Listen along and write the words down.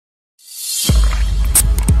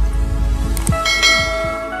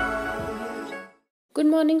Good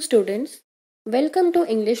morning, students. Welcome to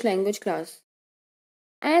English language class.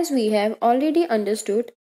 As we have already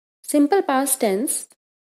understood simple past tense,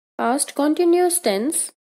 past continuous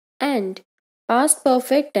tense, and past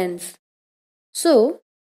perfect tense. So,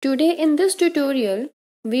 today in this tutorial,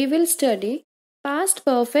 we will study past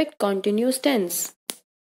perfect continuous tense.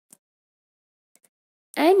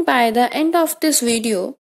 And by the end of this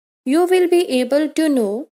video, you will be able to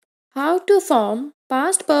know how to form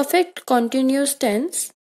past perfect continuous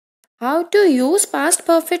tense, how to use past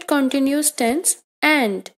perfect continuous tense,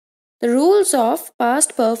 and the rules of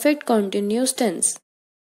past perfect continuous tense.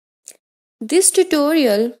 This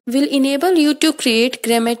tutorial will enable you to create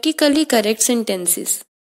grammatically correct sentences.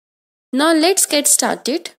 Now let's get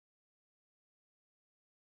started.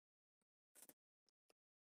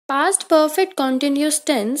 Past perfect continuous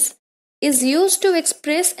tense is used to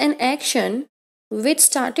express an action which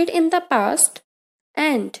started in the past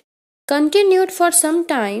and continued for some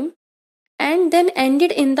time and then ended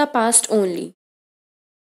in the past only.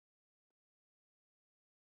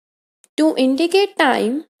 To indicate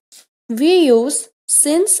time, we use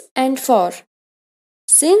since and for.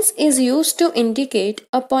 Since is used to indicate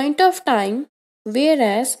a point of time,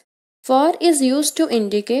 whereas for is used to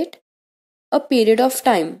indicate a period of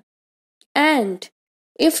time. And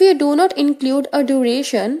if you do not include a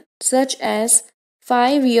duration such as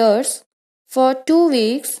 5 years, for 2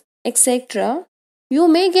 weeks, etc., you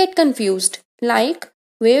may get confused, like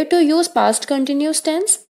where to use past continuous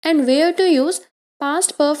tense and where to use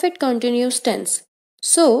past perfect continuous tense.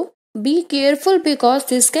 So, be careful because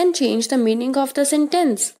this can change the meaning of the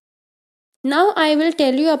sentence. Now I will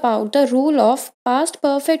tell you about the rule of past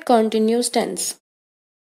perfect continuous tense.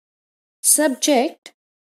 Subject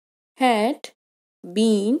had,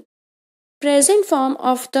 been, present form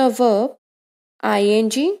of the verb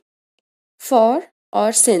ing, for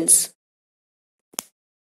or since.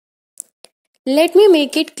 Let me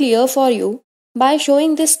make it clear for you by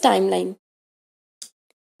showing this timeline.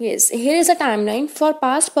 Yes, here is a timeline for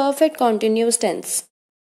past perfect continuous tense.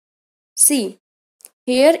 See,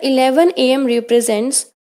 here 11 am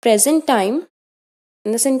represents present time.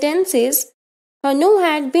 And the sentence is, Hanu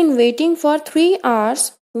had been waiting for 3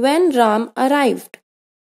 hours when Ram arrived.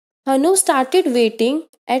 Hanu started waiting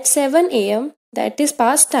at 7 am, that is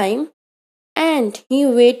past time, and he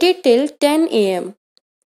waited till 10 am.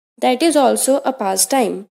 That is also a past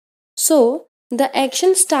time. So, the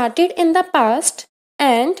action started in the past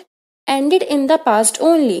and ended in the past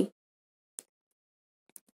only.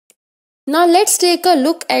 Now let's take a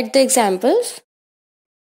look at the examples.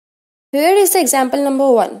 Here is the example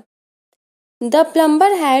number 1. The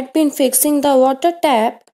plumber had been fixing the water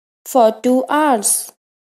tap for 2 hours.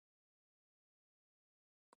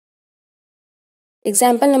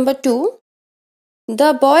 Example number 2.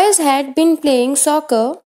 The boys had been playing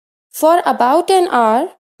soccer for about an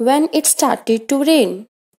hour when it started to rain.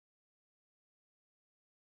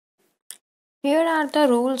 Here are the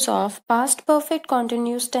rules of past perfect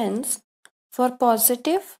continuous tense for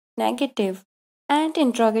positive, negative, and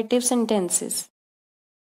interrogative sentences.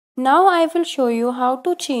 Now I will show you how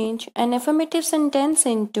to change an affirmative sentence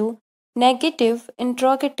into negative,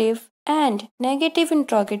 interrogative, and negative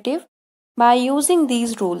interrogative by using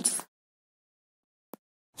these rules.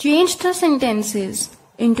 Change the sentences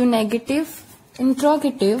into negative,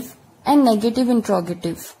 interrogative, and negative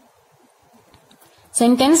interrogative.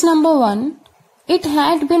 Sentence number 1. It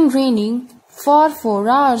had been raining for 4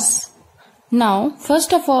 hours. Now,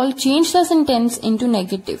 first of all, change the sentence into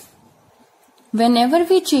negative. Whenever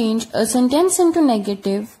we change a sentence into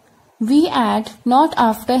negative, we add not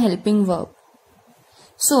after helping verb.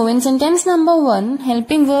 So, in sentence number 1,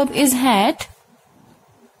 helping verb is had.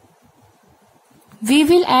 We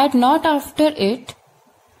will add not after it,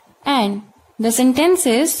 and the sentence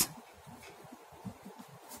is,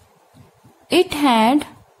 it had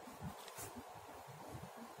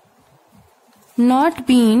not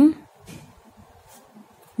been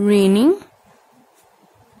raining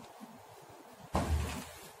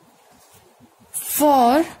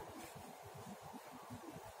for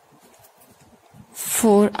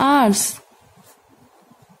 4 hours.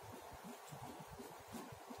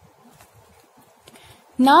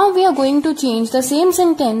 Now we are going to change the same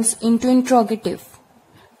sentence into interrogative.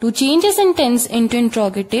 To change a sentence into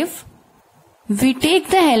interrogative, we take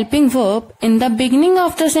the helping verb in the beginning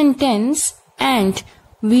of the sentence and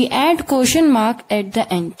we add question mark at the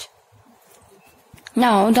end.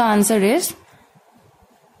 Now the answer is,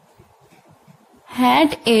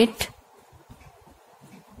 had it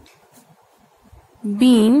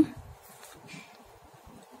been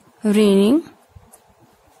raining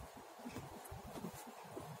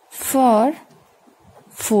for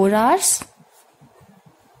 4 hours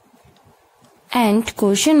and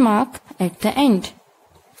question mark at the end.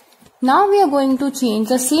 Now we are going to change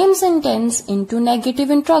the same sentence into negative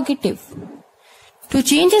interrogative. To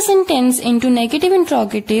change a sentence into negative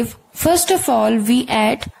interrogative, first of all we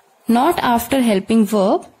add not after helping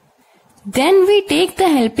verb. Then we take the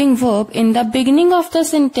helping verb in the beginning of the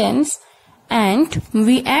sentence and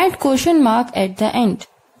we add question mark at the end.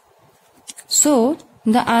 So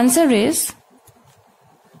the answer is,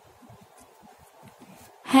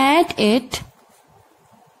 had it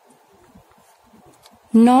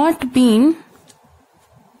not been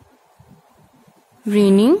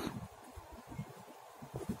raining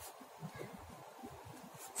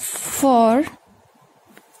for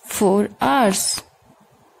 4 hours?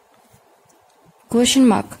 Question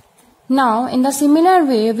mark. Now in the similar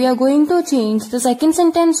way we are going to change the second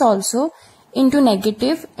sentence also into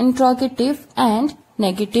negative interrogative and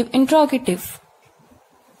negative interrogative.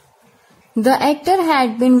 The actor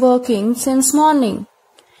had been working since morning.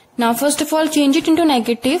 Now first of all change it into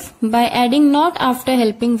negative by adding not after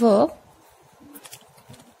helping verb.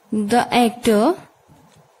 The actor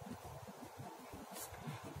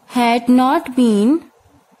had not been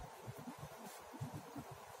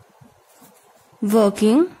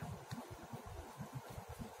working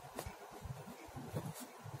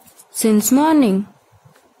since morning.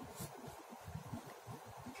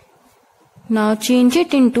 Now change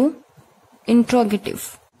it into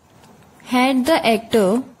interrogative. Had the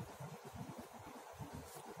actor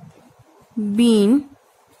been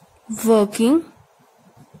working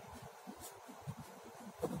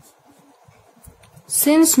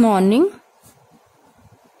since morning?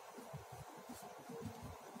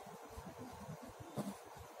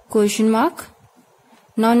 Question mark.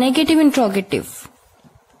 Now negative interrogative.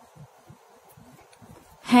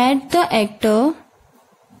 Had the actor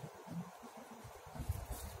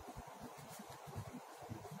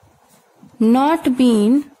not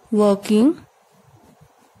been working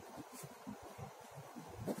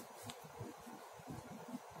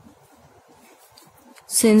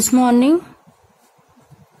since morning?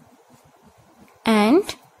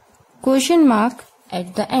 And question mark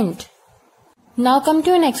at the end. Now come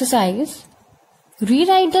to an exercise.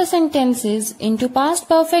 Rewrite the sentences into past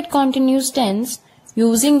perfect continuous tense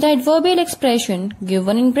using the adverbial expression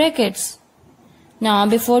given in brackets. Now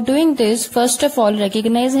before doing this, first of all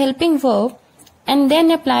recognize helping verb and then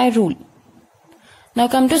apply rule. Now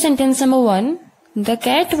come to sentence number 1. The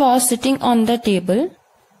cat was sitting on the table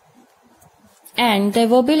and the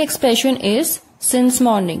adverbial expression is since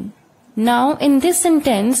morning. Now in this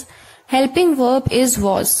sentence helping verb is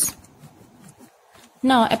was.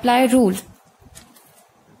 Now apply rule.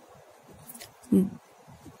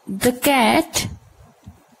 The cat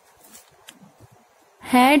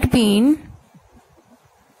had been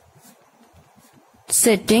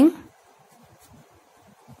sitting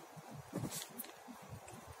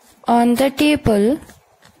on the table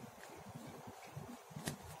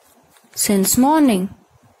since morning.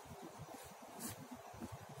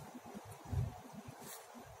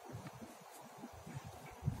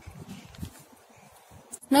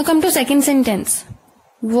 Now come to second sentence.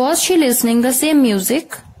 Was she listening the same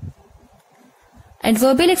music?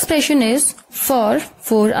 Adverbial expression is for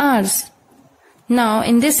 4 hours. Now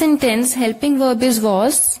in this sentence helping verb is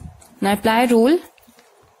was. Now apply rule.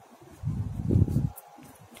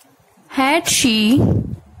 Had she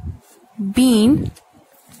been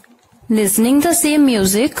listening the same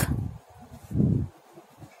music?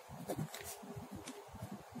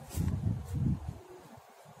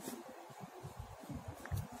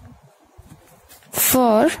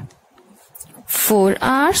 For 4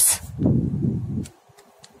 hours?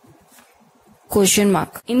 Question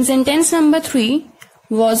mark. In sentence number 3,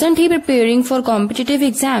 wasn't he preparing for competitive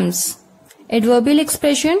exams? Adverbial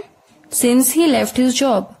expression, since he left his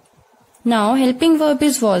job. Now helping verb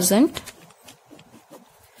is wasn't.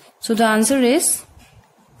 So the answer is,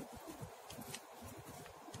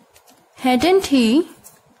 hadn't he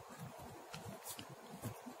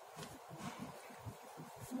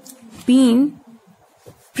been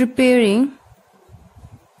preparing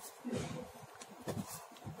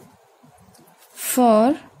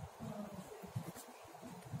for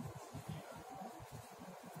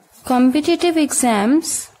competitive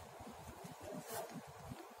exams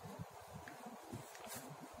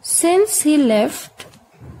since he left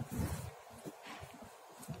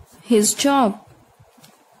his job?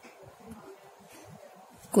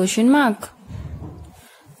 Question mark.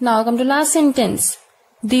 Now come to last sentence.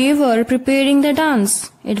 They were preparing the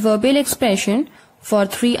dance. Adverbial expression for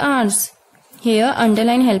 3 hours. Here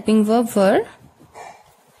underline helping verb were.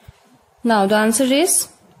 Now the answer is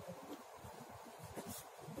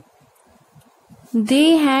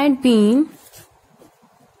They had been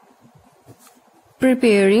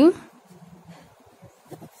preparing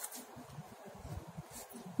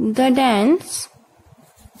the dance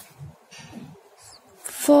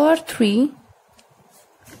for 3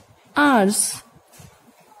 hours.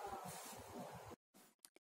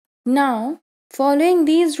 Now, following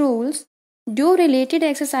these rules, do related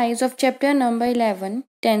exercise of chapter number 11,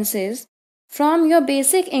 tenses, from your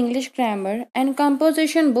basic English grammar and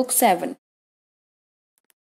composition book 7.